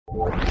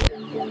Hello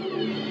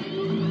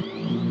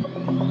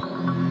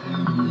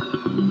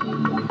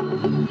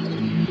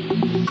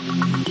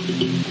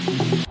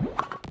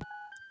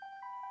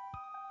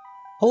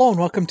and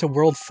welcome to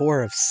World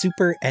 4 of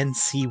Super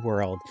NC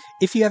World.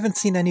 If you haven't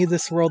seen any of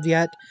this world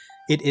yet,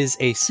 it is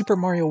a Super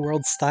Mario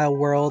World style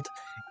world.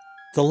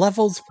 The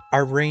levels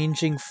are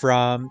ranging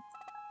from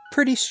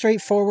pretty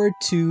straightforward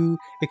to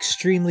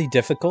extremely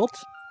difficult,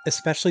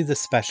 especially the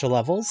special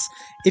levels.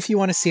 If you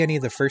want to see any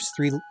of the first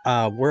three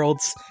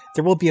worlds,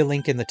 there will be a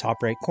link in the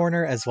top right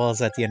corner as well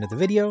as at the end of the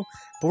video.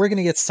 But we're going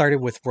to get started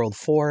with World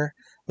 4.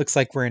 Looks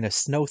like we're in a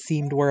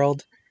snow-themed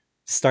world,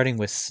 starting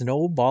with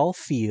Snowball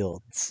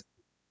Fields.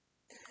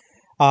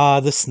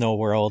 The snow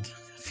world.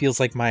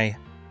 Feels like my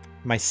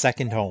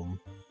second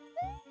home.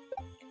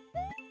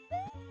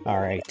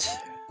 Alright.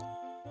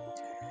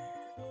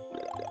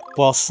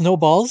 Well,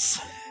 snowballs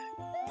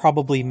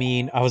probably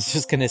mean, I was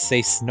just gonna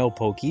say snow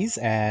pokies,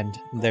 and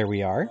there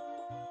we are.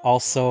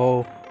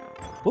 Also,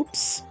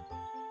 oops.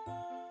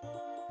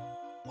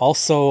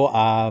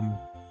 Also,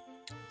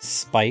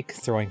 Spike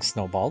throwing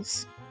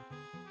snowballs.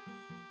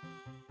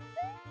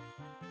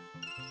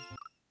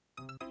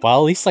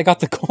 Well, at least I got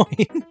the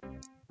coin.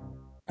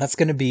 That's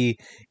going to be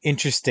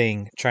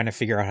interesting, trying to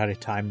figure out how to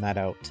time that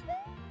out.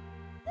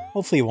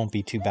 Hopefully it won't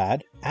be too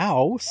bad.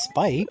 Ow,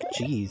 Spike,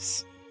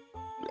 jeez.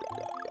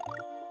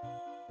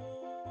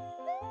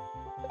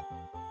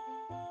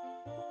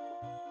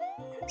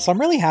 So I'm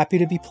really happy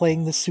to be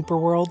playing this Super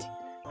World.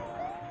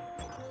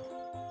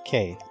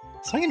 Okay,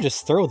 so I can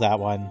just throw that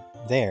one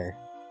there.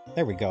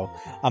 There we go.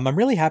 I'm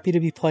really happy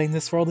to be playing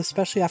this world,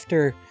 especially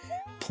after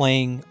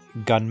playing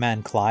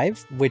Gunman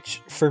Clive,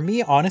 which for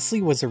me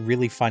honestly was a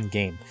really fun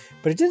game,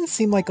 but it didn't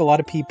seem like a lot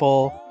of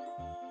people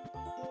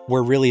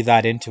were really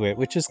that into it,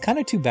 which is kind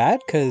of too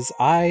bad because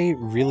I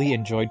really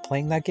enjoyed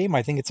playing that game.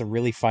 I think it's a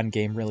really fun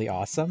game, really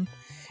awesome.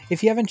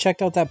 If you haven't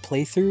checked out that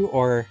playthrough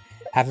or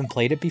haven't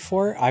played it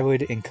before, I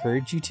would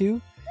encourage you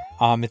to.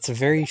 It's a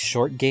very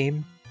short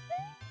game.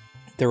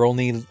 They're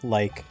only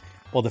like,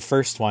 well, the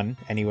first one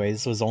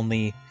anyways was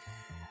only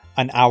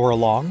an hour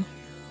long,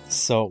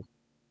 so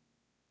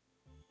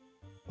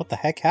what the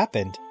heck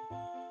happened?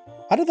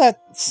 How did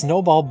that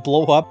snowball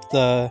blow up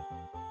the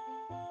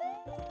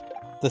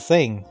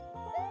thing?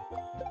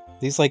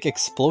 These like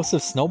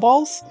explosive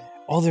snowballs?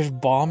 Oh, there's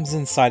bombs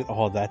inside.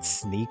 Oh, that's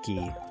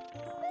sneaky.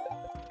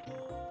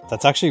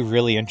 That's actually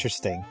really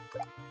interesting.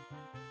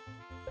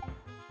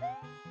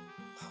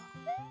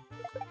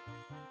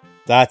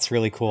 That's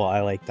really cool. I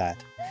like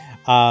that.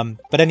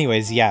 But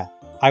anyways, yeah,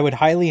 I would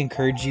highly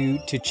encourage you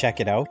to check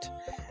it out.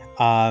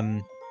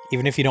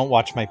 Even if you don't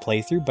watch my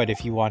playthrough, but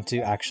if you want to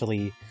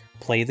actually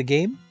play the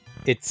game,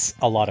 it's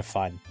a lot of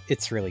fun.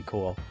 It's really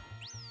cool.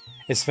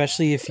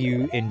 Especially if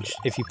you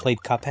played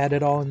Cuphead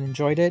at all and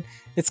enjoyed it.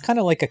 It's kind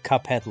of like a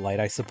Cuphead Lite,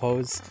 I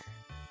suppose.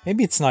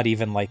 Maybe it's not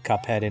even like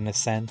Cuphead in a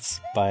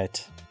sense,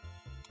 but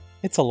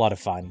it's a lot of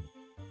fun.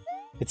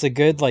 It's a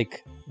good,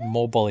 like,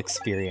 mobile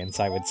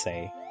experience, I would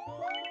say.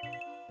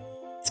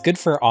 It's good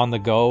for on the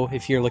go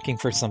if you're looking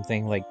for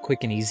something, like,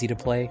 quick and easy to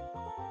play.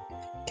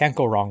 Can't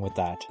go wrong with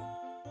that.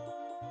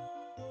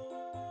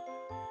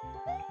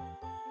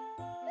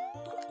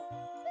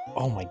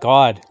 Oh my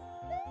god.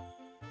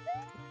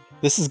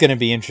 This is going to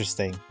be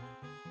interesting.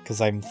 Because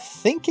I'm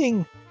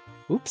thinking...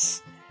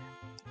 Oops.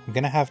 I'm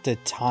going to have to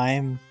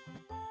time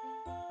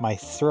my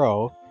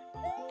throw.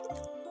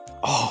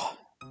 Oh,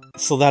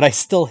 so that I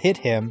still hit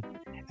him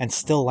and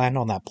still land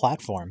on that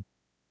platform.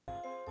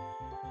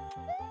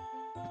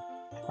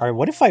 Alright,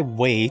 what if I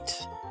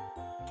wait,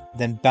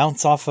 then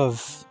bounce off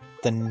of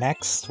the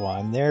next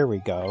one? There we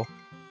go.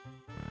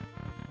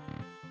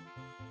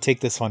 Take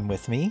this one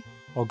with me.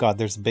 Oh god,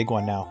 there's a big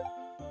one now.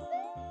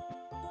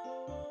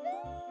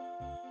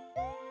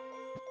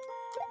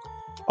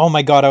 Oh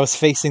my god, I was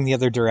facing the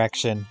other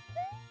direction.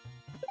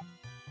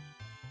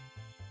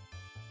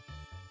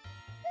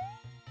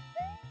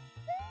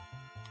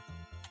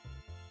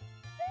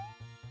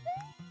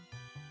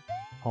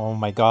 Oh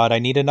my god, I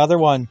need another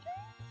one.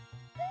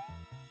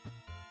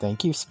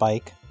 Thank you,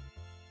 Spike.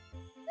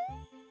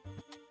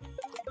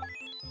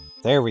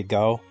 There we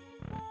go.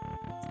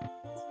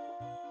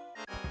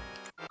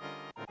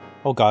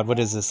 Oh god, what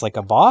is this, like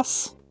a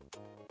boss?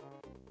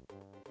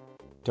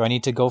 Do I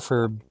need to go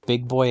for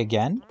Big Boy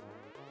again?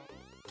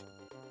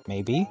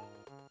 Maybe?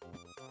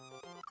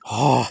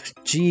 Oh,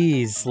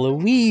 jeez,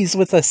 Louise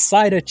with a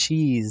side of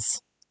cheese.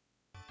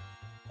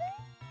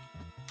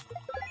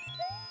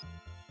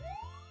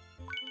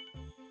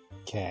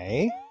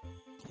 Okay.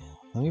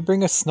 Let me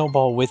bring a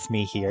snowball with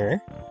me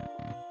here.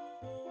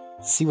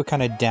 See what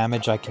kind of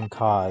damage I can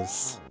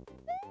cause.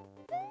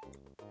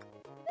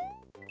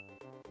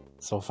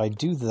 So if I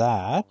do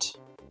that...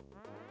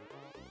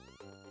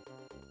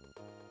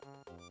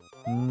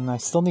 I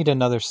still need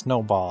another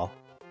snowball.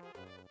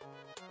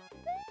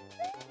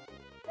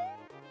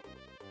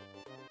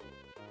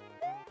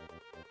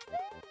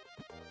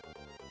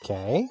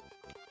 Okay.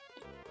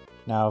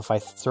 Now if I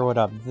throw it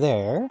up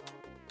there...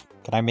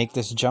 Can I make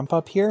this jump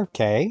up here?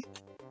 Okay.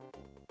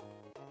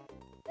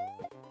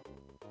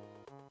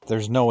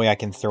 There's no way I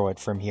can throw it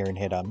from here and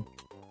hit him.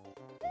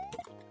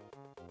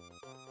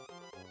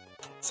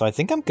 So I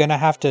think I'm gonna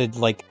have to,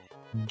 like,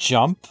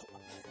 jump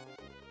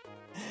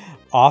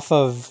off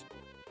of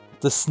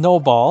the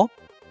snowball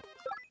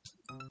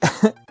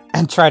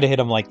and try to hit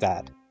him like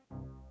that.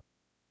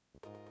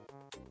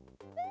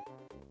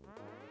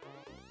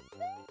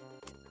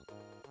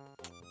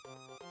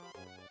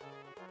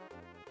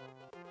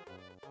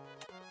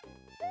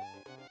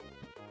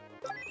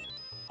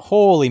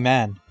 Holy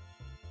man.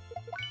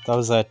 That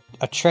was a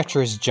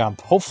treacherous jump.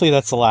 Hopefully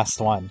that's the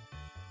last one.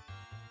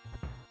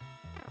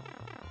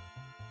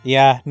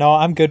 Yeah, no,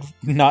 I'm good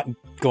not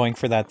going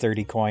for that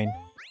 30 coin.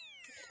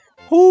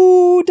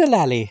 Ooh,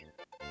 delally.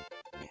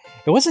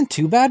 It wasn't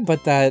too bad,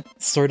 but that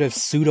sort of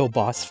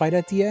pseudo-boss fight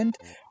at the end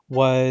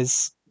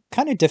was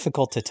kind of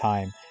difficult to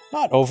time.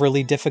 Not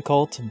overly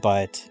difficult,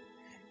 but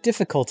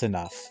difficult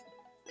enough.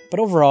 But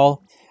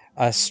overall,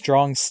 a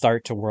strong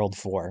start to World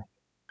 4.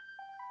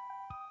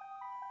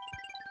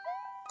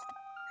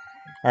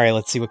 Alright,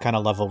 let's see what kind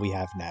of level we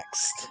have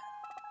next.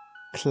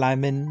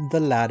 Climbing the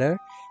ladder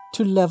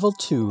to level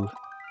 2.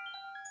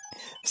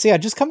 So yeah,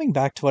 just coming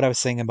back to what I was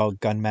saying about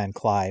Gunman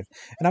Clive,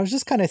 and I was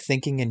just kind of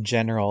thinking in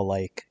general,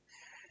 like,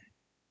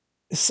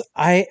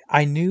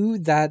 I knew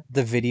that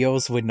the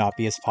videos would not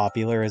be as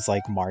popular as,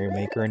 like, Mario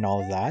Maker and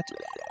all of that,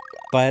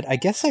 but I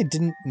guess I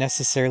didn't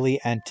necessarily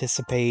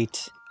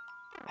anticipate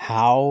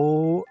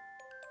how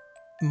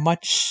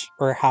much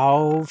or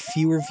how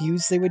fewer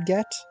views they would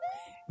get,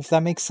 if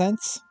that makes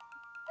sense.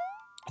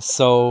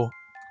 So,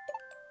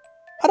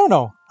 I don't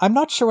know. I'm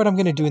not sure what I'm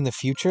going to do in the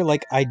future.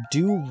 Like, I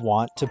do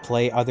want to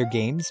play other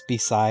games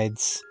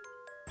besides...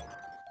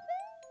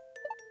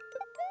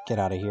 Get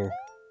out of here.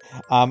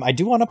 I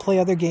do want to play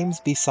other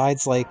games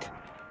besides, like,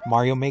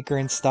 Mario Maker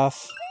and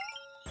stuff.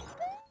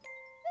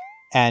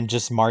 And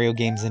just Mario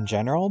games in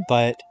general.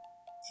 But,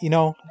 you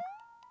know,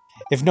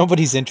 if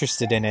nobody's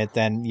interested in it,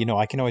 then, you know,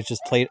 I can always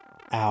just play it,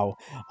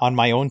 on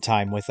my own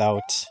time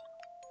without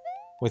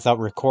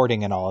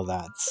recording and all of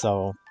that.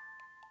 So...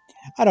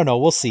 I don't know,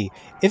 we'll see.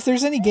 If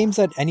there's any games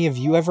that any of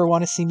you ever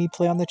want to see me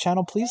play on the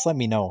channel, please let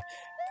me know.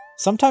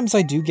 Sometimes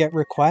I do get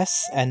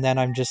requests, and then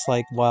I'm just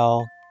like,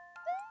 well,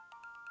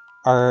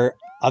 are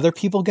other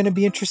people going to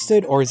be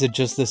interested, or is it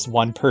just this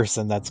one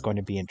person that's going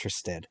to be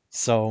interested?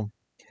 So,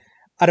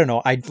 I don't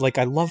know. I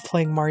love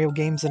playing Mario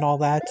games and all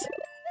that.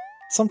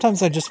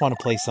 Sometimes I just want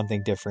to play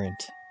something different.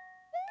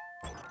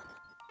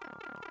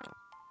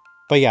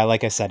 But yeah,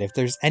 like I said, if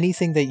there's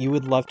anything that you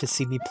would love to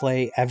see me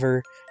play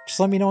ever, just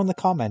let me know in the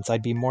comments.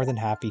 I'd be more than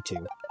happy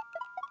to.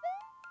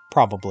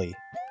 Probably.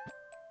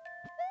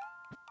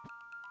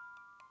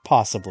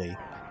 Possibly.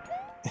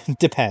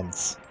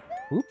 Depends.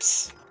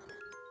 Oops.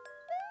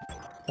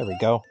 There we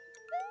go.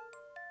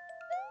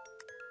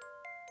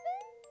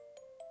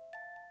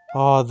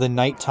 Oh, the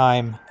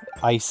nighttime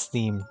ice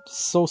theme.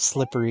 So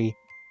slippery.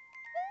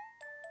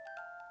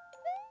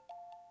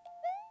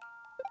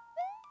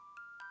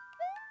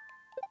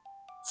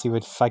 See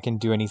if I can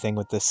do anything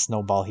with this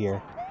snowball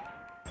here.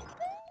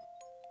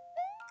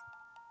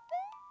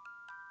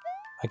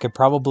 I could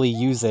probably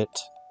use it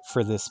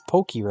for this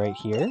pokey right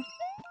here.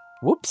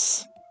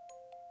 Whoops.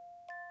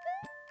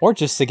 Or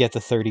just to get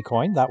the 30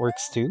 coin, that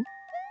works too.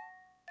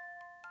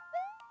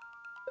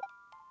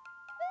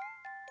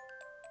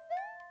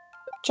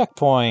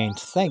 Checkpoint!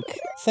 Thank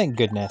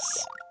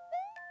goodness.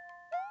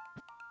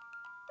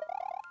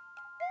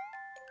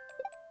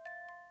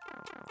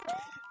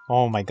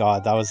 Oh my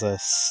god, that was a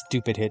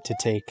stupid hit to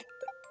take.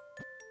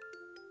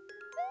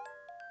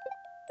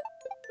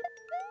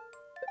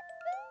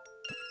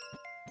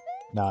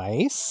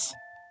 Nice.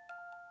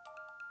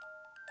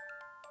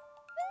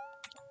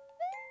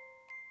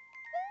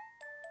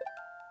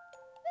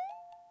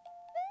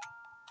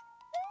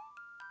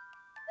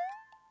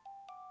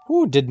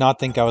 Ooh, did not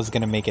think I was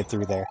going to make it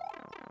through there.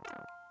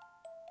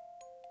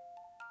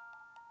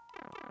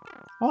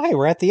 Oh, hey,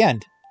 we're at the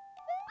end.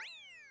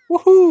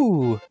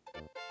 Woohoo!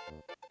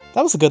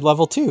 That was a good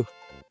level, too.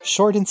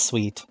 Short and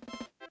sweet.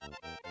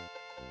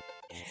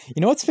 You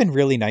know what's been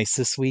really nice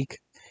this week?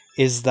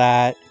 Is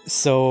that,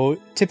 so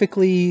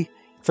typically,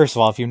 first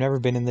of all, if you've never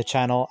been in the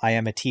channel, I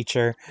am a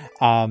teacher,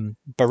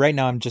 but right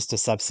now I'm just a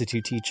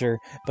substitute teacher.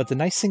 But the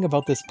nice thing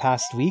about this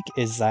past week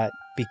is that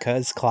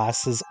because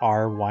classes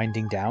are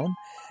winding down,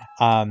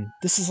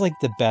 this is like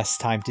the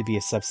best time to be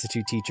a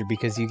substitute teacher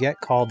because you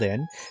get called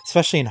in,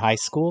 especially in high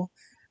school.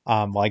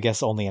 Well, I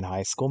guess only in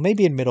high school,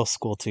 maybe in middle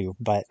school too,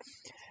 but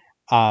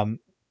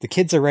the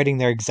kids are writing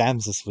their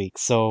exams this week.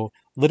 So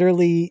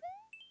literally,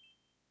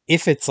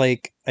 if it's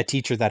like a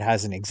teacher that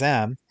has an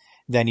exam,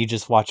 then you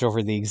just watch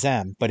over the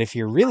exam. But if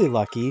you're really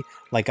lucky,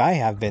 like I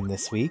have been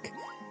this week,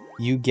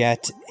 you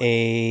get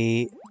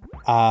a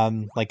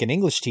like an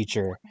English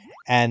teacher,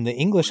 and the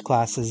English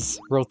classes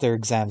wrote their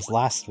exams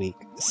last week.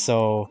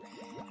 So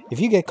if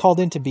you get called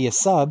in to be a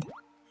sub,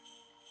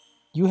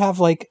 you have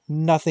like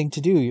nothing to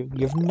do.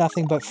 You have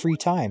nothing but free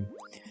time.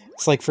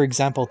 It's like, for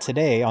example,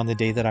 today, on the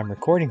day that I'm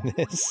recording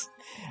this,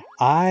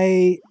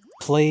 I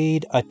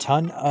played a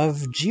ton of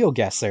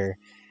GeoGuessr.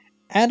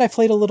 And I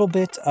played a little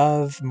bit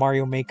of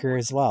Mario Maker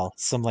as well.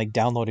 Some like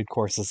downloaded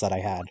courses that I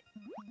had.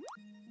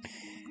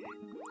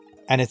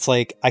 And it's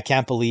like, I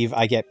can't believe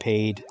I get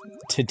paid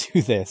to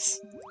do this.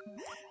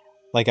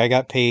 Like, I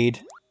got paid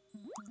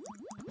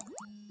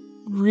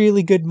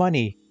really good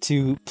money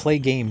to play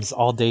games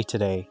all day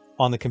today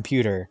on the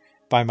computer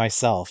by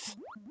myself.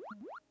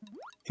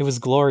 It was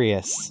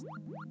glorious.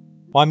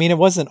 Well, I mean, it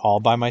wasn't all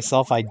by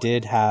myself. I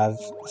did have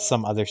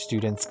some other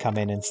students come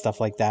in and stuff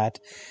like that.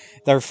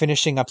 They were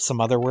finishing up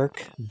some other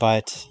work,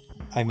 but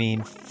I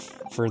mean,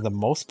 for the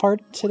most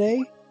part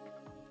today,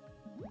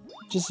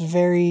 just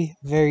very,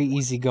 very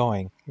easy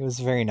going. It was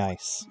very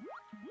nice.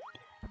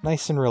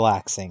 Nice and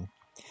relaxing.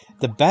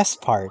 The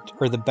best part,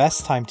 or the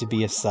best time to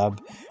be a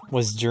sub,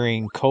 was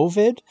during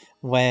COVID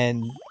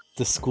when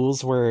the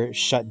schools were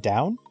shut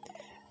down,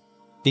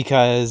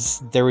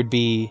 because there would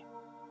be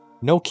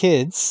no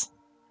kids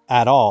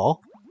at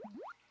all,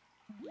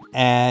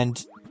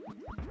 and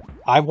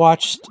I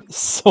watched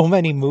so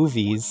many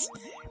movies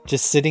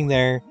just sitting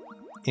there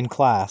in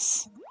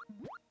class.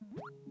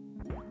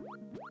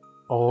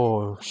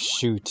 Oh,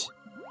 shoot.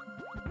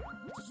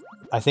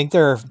 I think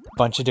there are a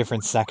bunch of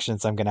different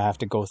sections I'm going to have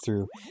to go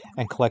through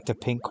and collect a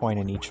pink coin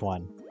in each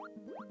one.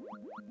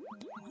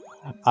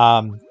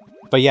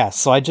 But yeah,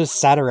 so I just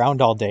sat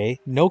around all day.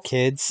 No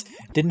kids.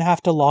 Didn't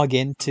have to log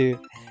into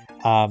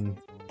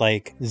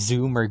like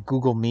Zoom or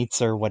Google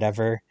Meets or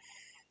whatever.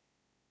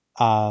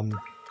 And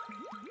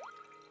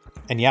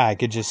yeah, I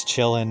could just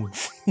chill and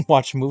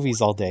watch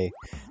movies all day.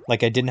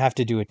 Like, I didn't have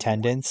to do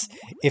attendance.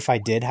 If I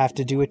did have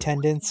to do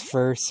attendance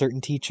for certain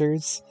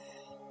teachers,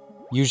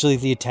 usually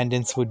the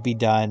attendance would be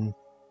done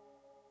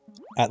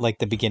at like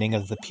the beginning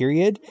of the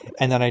period,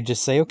 and then I'd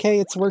just say, okay,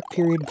 it's work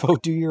period, go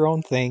do your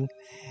own thing.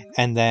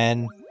 And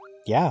then,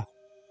 yeah,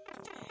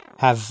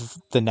 have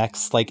the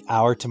next like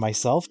hour to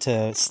myself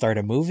to start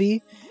a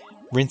movie,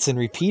 rinse and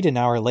repeat an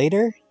hour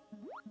later.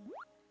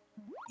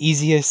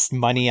 Easiest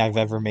money I've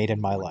ever made in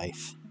my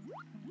life.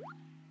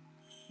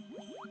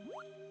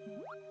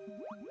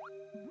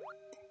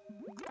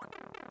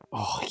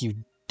 Oh, you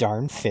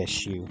darn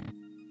fish, you.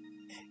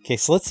 Okay,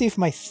 so let's see if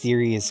my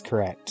theory is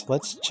correct.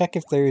 Let's check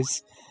if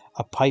there's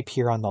a pipe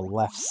here on the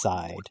left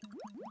side.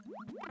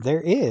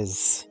 There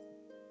is.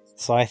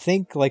 So I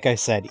think, like I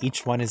said,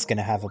 each one is going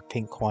to have a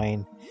pink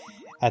coin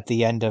at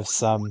the end of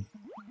some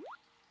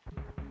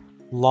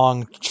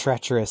long,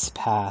 treacherous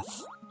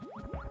path.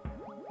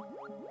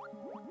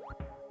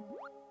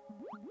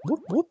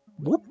 Whoop, whoop,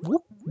 whoop,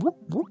 whoop, whoop,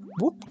 whoop,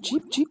 whoop,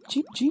 cheep, cheep,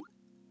 cheep, cheep.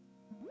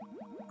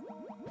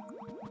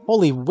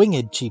 Holy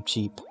winged cheep,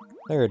 cheep.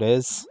 There it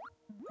is.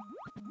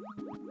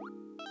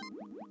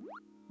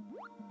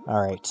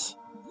 Alright.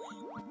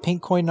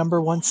 Pink coin number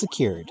 1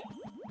 secured.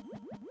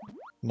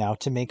 Now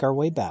to make our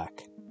way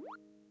back.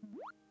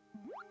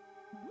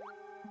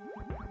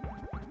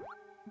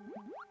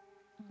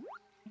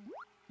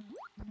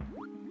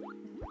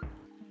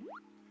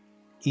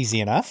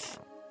 Easy enough.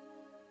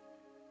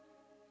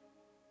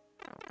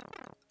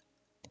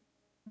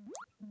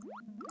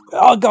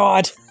 Oh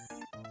god!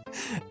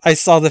 I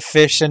saw the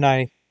fish and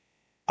I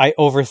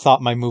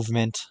overthought my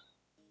movement.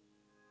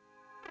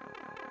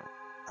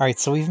 Alright,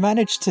 so we've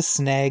managed to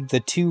snag the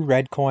 2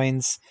 red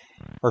coins,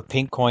 or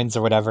pink coins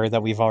or whatever,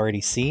 that we've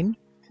already seen.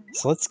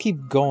 So let's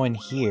keep going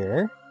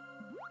here.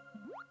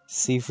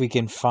 See if we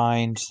can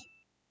find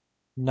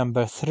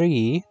number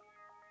 3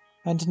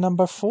 and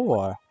number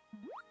 4.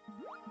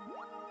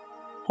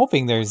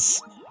 Hoping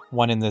there's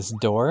one in this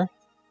door.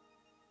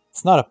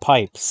 It's not a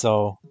pipe,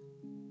 so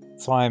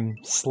that's why I'm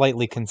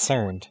slightly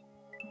concerned.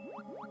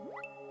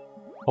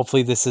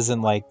 Hopefully this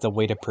isn't like the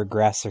way to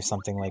progress or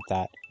something like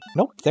that.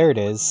 Nope, there it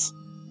is.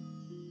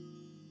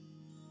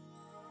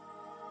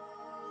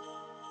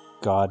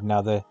 God,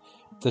 now the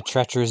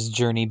treacherous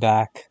journey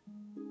back.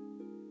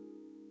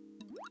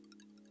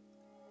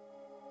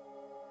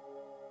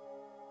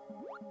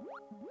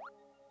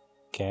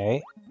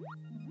 Okay.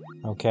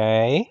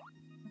 Okay.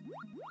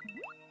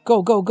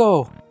 Go, go,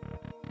 go!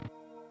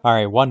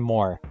 Alright, one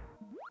more.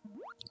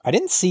 I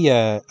didn't see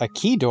a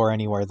key door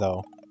anywhere,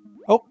 though.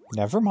 Oh,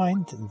 never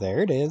mind.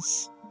 There it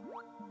is.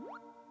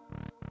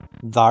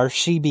 Thar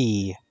she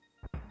be.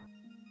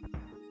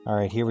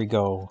 Alright, here we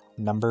go.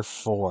 Number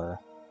 4.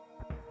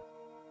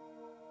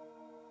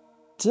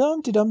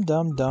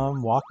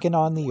 Dum-de-dum-dum-dum, walking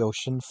on the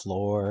ocean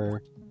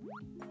floor.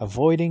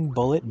 Avoiding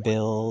bullet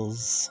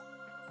bills.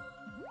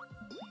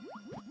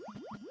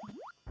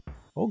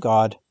 Oh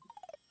god.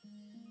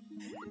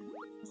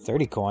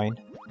 30 coin.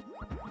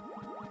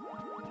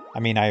 I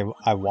mean,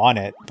 I want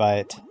it,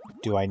 but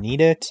do I need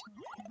it?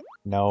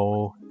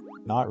 No,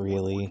 not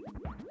really.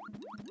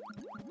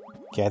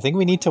 Okay, I think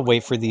we need to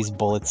wait for these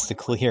bullets to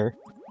clear.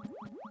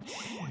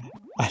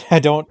 I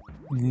don't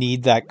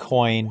need that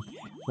coin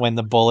when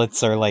the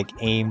bullets are, like,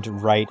 aimed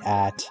right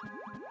at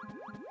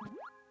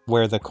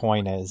where the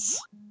coin is.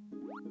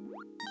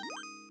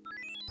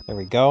 There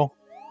we go.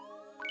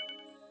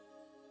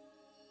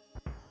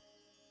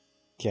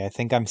 Okay, I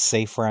think I'm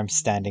safe where I'm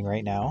standing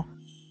right now.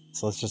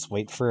 So let's just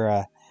wait for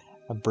a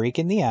break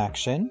in the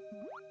action.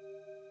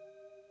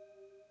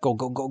 Go,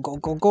 go, go, go,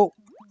 go, go.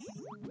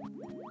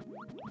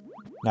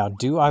 Now,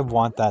 do I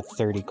want that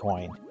 30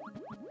 coin?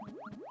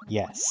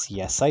 Yes,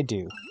 yes I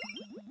do.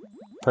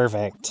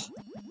 Perfect.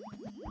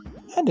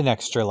 And an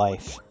extra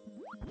life.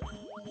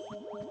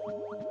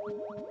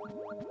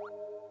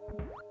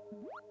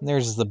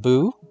 There's the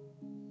boo.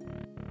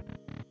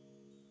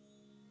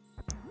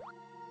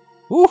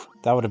 Ooh,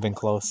 that would have been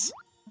close.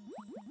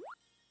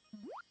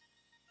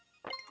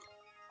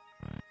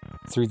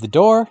 Through the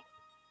door.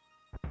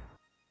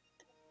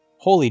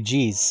 Holy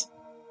jeez.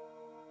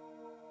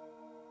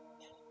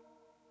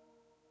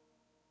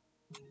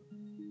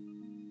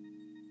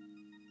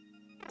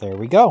 There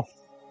we go.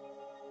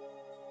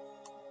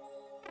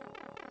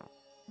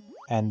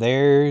 And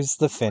there's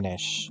the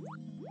finish.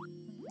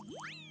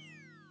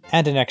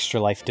 And an extra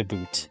life to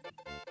boot.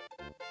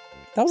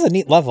 That was a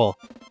neat level.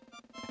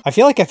 I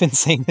feel like I've been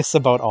saying this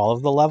about all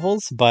of the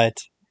levels, but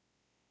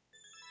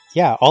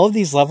yeah, all of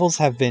these levels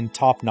have been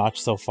top-notch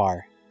so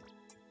far.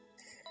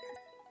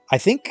 I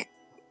think...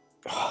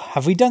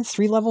 Have we done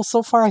 3 levels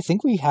so far? I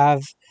think we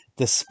have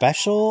the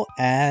special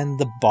and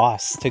the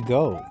boss to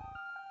go.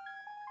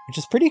 Which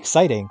is pretty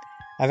exciting.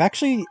 I've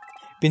actually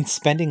been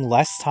spending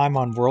less time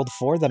on World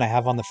 4 than I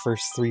have on the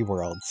first 3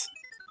 worlds.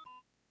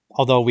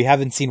 Although we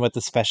haven't seen what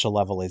the special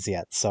level is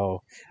yet, so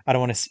I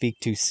don't want to speak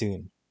too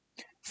soon.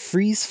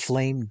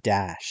 Freezeflame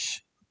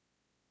Dash.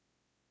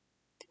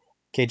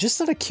 Okay, just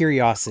out of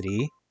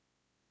curiosity,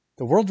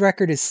 the world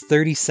record is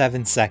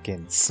 37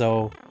 seconds,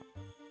 so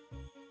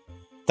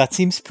that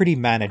seems pretty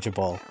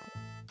manageable.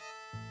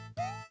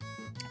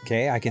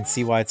 Okay, I can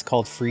see why it's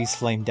called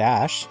Freezeflame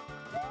Dash.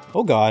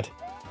 Oh god.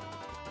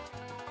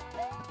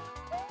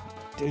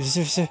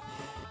 There's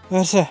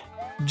a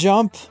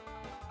jump,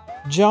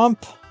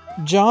 jump,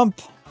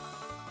 jump.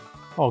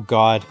 Oh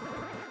god.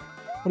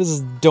 What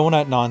is this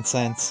donut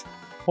nonsense?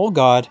 Oh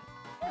god.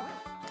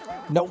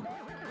 No.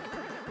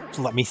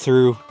 Let me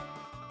through.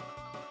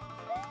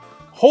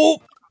 Oh!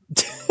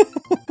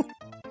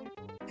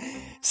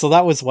 So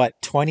that was what,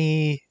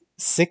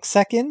 26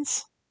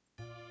 seconds?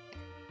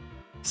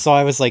 So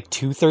I was like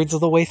 2/3 of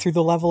the way through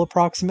the level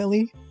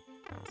approximately.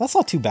 That's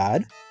not too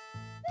bad.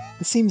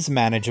 It seems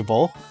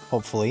manageable,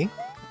 hopefully.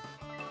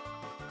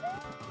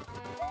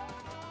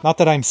 Not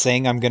that I'm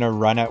saying I'm gonna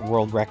run at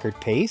world record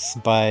pace,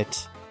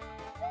 but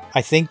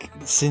I think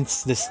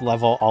since this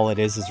level all it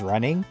is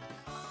running,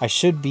 I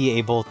should be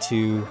able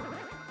to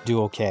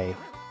do okay.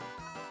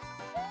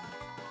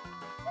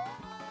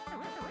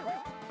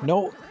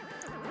 No!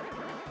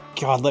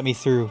 God, let me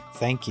through.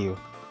 Thank you.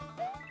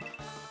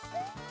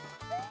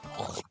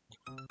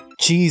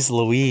 Jeez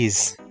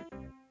Louise.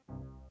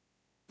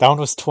 That one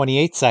was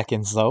 28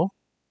 seconds, though.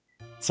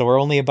 So we're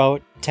only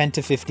about 10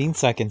 to 15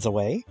 seconds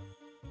away.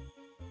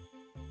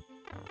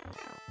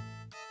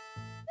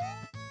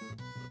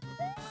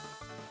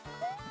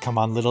 Come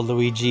on, little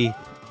Luigi.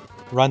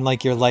 Run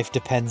like your life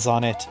depends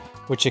on it,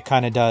 which it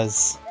kinda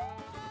does.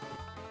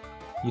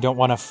 You don't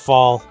want to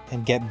fall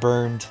and get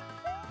burned.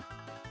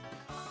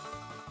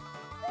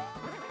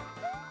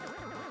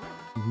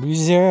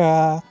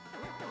 Misera.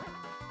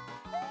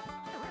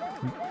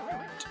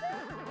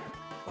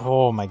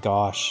 Oh my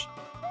gosh.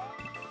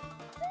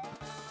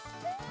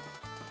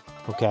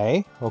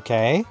 Okay,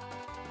 okay.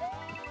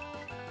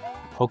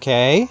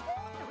 Okay.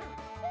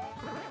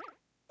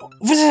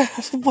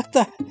 What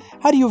the?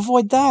 How do you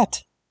avoid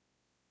that?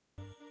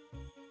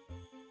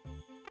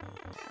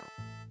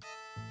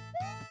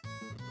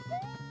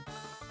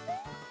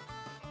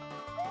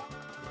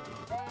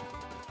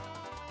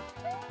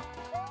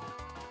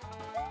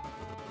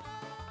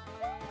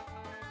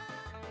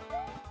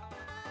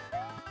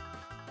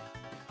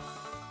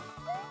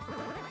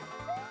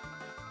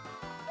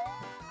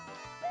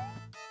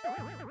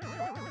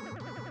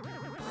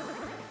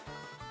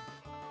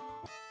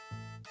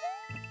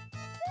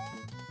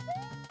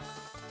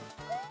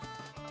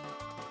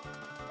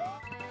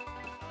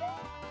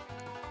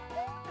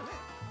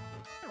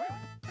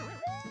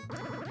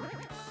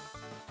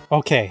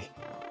 Okay.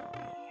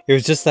 It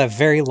was just that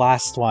very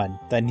last one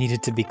that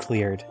needed to be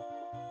cleared.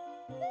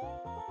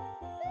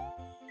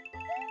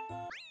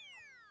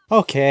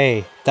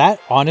 Okay, that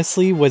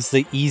honestly was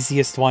the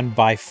easiest one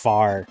by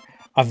far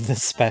of the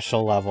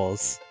special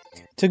levels.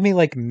 Took me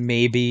like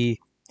maybe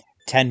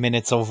 10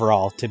 minutes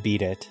overall to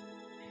beat it.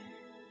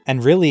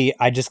 And really,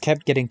 I just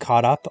kept getting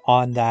caught up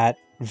on that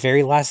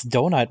very last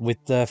donut with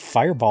the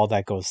fireball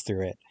that goes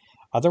through it.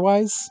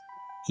 Otherwise,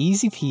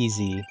 easy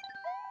peasy.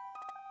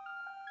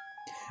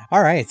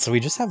 Alright, so we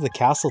just have the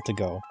castle to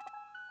go.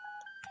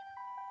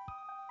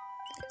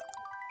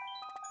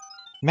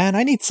 Man,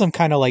 I need some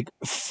kind of like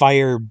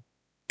fire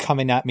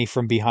coming at me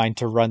from behind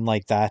to run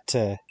like that.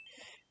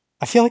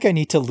 I feel like I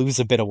need to lose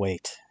a bit of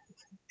weight.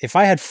 If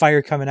I had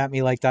fire coming at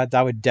me like that,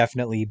 that would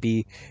definitely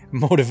be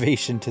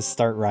motivation to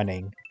start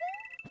running.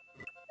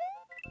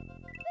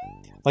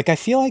 Like, I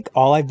feel like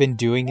all I've been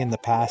doing in the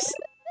past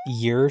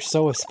year or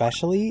so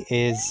especially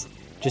is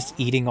just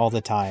eating all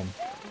the time.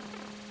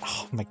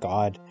 Oh my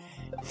god.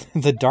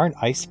 The darn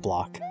ice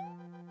block.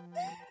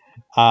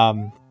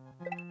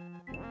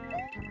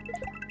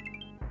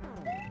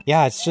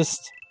 yeah, it's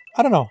just,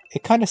 I don't know,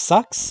 it kind of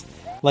sucks.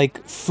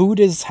 Like, food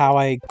is how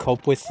I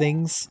cope with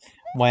things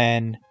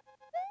when,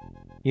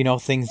 you know,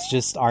 things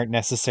just aren't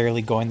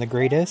necessarily going the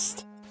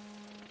greatest.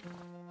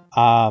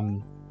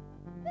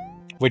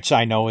 Which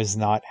I know is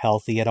not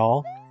healthy at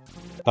all,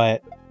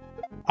 but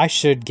I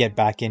should get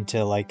back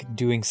into, like,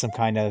 doing some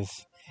kind of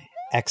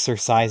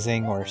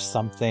exercising or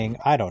something.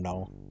 I don't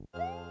know.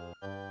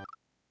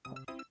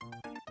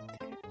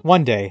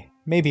 One day.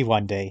 Maybe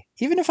one day.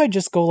 Even if I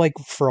just go, like,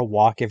 for a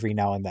walk every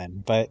now and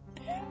then. But,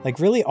 like,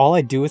 really all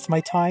I do with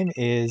my time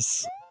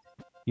is...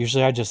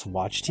 Usually I just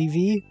watch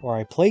TV or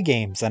I play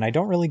games, and I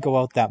don't really go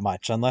out that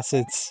much unless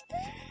it's...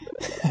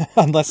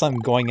 unless I'm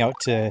going out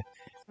to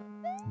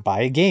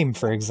buy a game,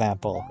 for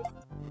example.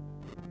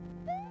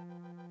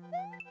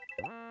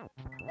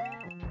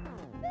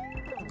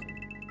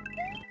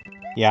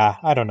 Yeah,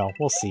 I don't know.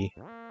 We'll see.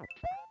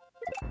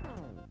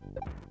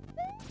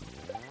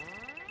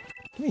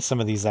 Give me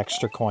some of these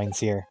extra coins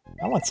here.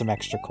 I want some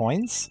extra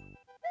coins.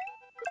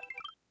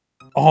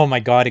 Oh my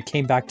god, it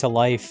came back to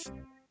life.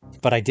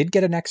 But I did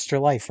get an extra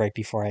life right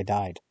before I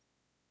died.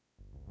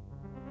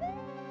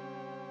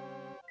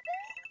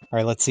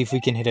 Alright, let's see if we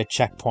can hit a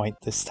checkpoint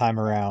this time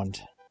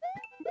around.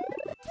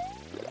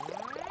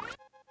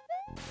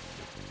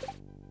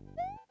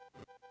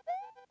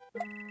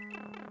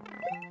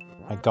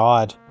 My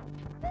god.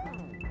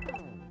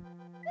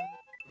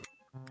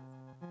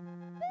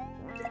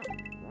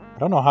 I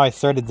don't know how I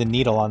threaded the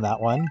needle on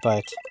that one,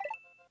 but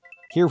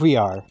here we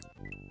are.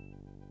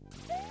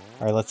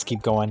 Alright, let's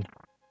keep going.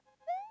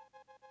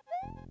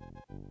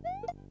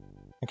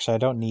 Actually, I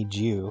don't need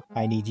you.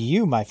 I need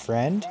you, my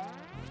friend.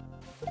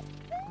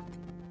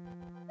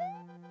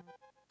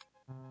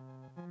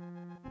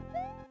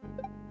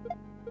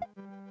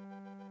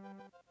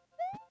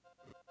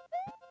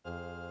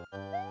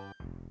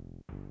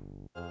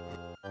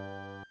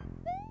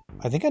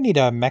 I think I need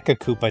a Mecha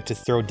Koopa to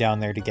throw down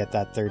there to get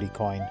that 30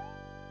 coin.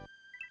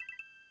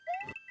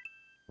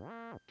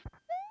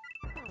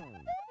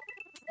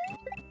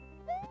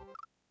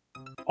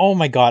 Oh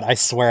my god, I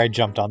swear I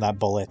jumped on that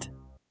bullet.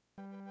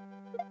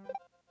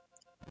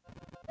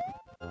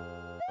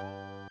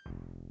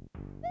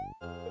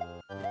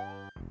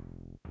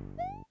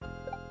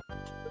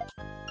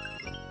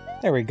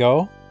 There we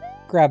go.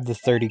 Grab the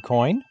 30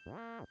 coin.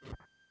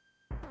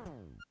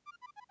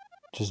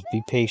 Just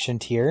be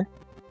patient here.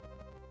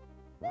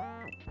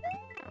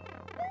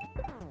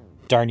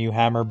 Darn you,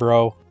 Hammer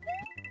Bro.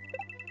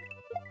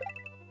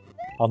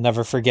 I'll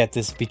never forget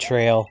this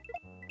betrayal.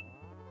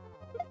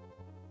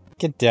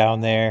 Get down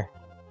there.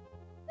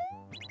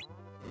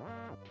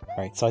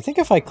 Alright, so I think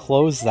if I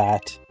close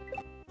that,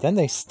 then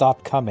they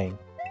stop coming.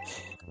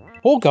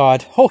 Oh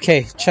god,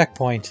 okay,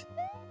 checkpoint.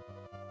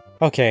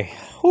 Okay,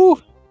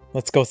 whew.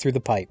 Let's go through the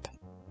pipe.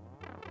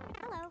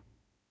 Hello.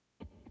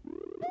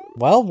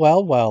 Well,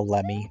 well, well,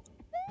 Lemmy.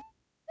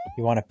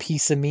 You want a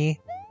piece of me?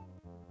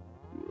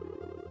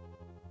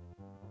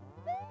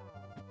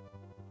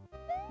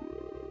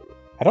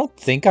 I don't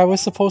think I was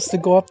supposed to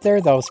go up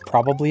there. That was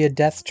probably a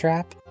death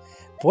trap.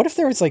 But what if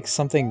there was, like,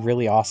 something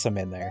really awesome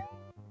in there?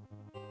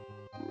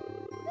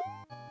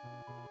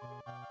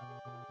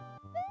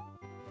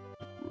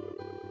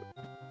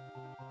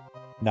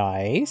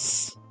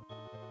 Nice.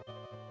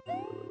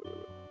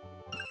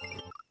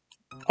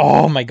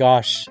 Oh my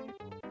gosh.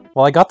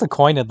 Well, I got the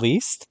coin at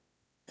least.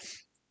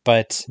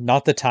 But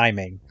not the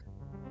timing.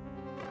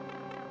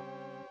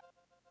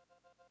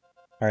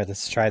 Alright,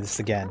 let's try this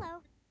again. Hello.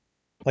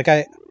 Like,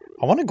 I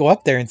want to go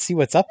up there and see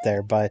what's up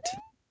there, but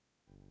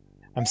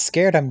I'm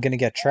scared I'm gonna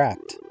get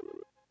trapped.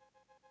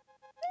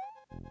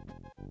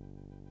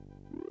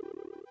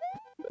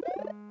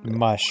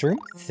 Mushroom,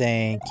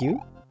 thank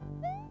you.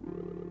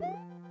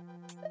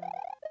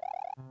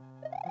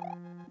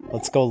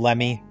 Let's go,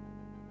 Lemmy.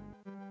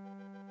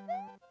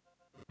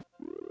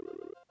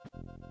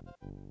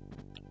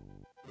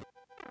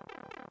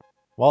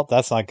 Well,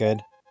 that's not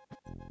good.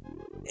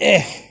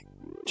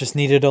 Just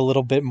needed a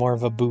little bit more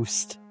of a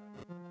boost.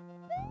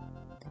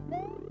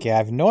 Okay, I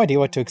have no idea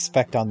what to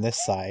expect on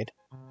this side.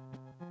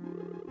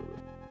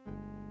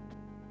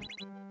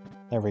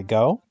 There we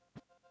go.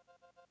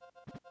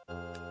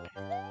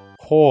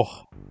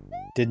 Oh,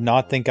 did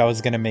not think I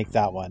was gonna make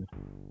that one.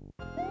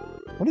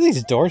 What are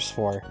these doors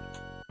for?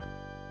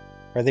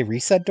 Are they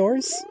reset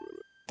doors?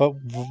 But,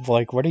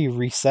 like, what are you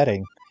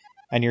resetting?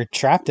 And you're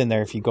trapped in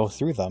there if you go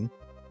through them.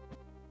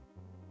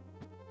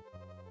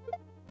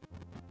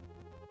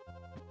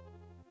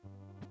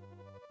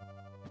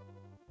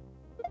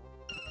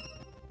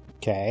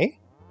 Okay.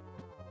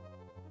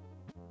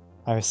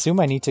 I assume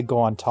I need to go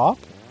on top?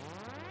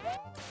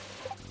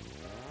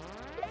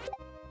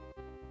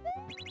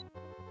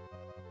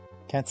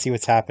 Can't see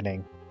what's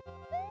happening.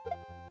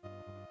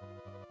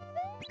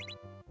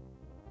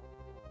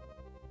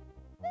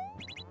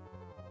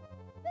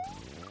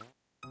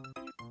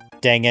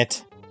 Dang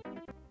it.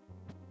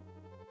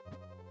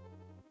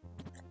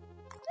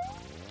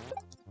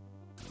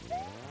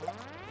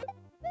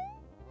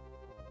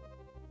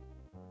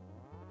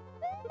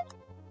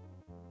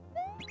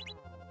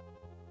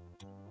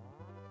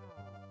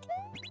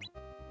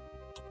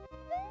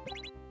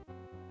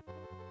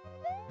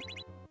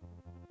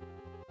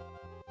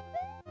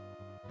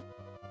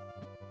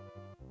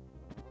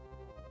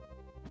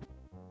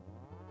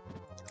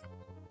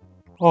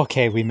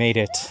 Okay, we made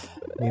it.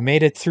 We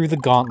made it through the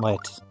gauntlet.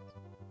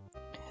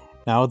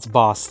 Now it's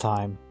boss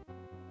time.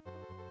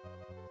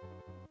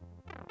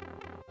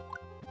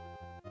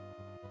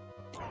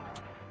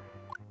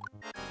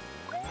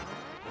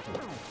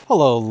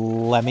 Hello,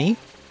 Lemmy.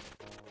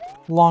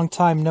 Long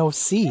time no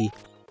see,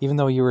 even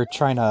though you were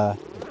trying to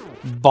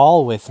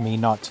ball with me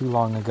not too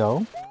long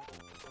ago.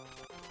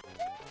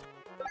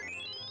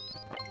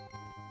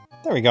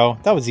 There we go.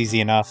 That was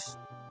easy enough.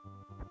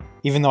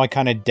 Even though I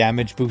kind of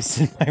damage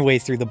boosted my way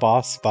through the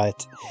boss,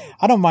 but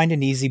I don't mind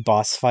an easy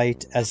boss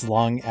fight as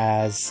long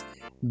as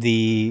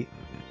the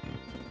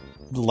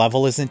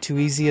level isn't too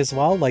easy as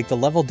well. Like, the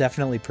level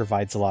definitely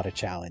provides a lot of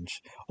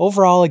challenge.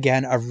 Overall,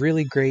 again, a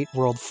really great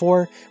World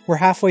 4. We're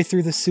halfway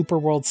through the Super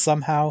World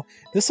somehow.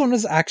 This one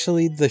was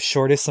actually the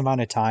shortest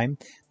amount of time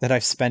that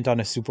I've spent on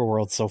a Super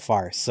World so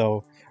far.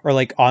 So, or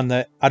like on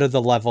the, out of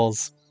the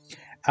levels,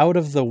 out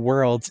of the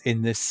worlds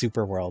in this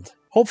Super World.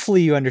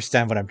 Hopefully you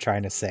understand what I'm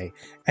trying to say.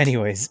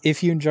 Anyways,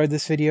 if you enjoyed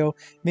this video,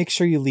 make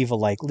sure you leave a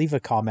like, leave a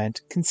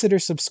comment, consider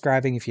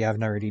subscribing if you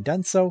haven't already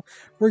done so.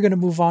 We're going to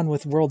move on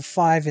with World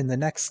 5 in the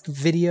next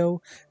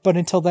video, but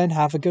until then,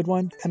 have a good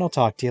one, and I'll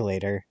talk to you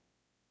later.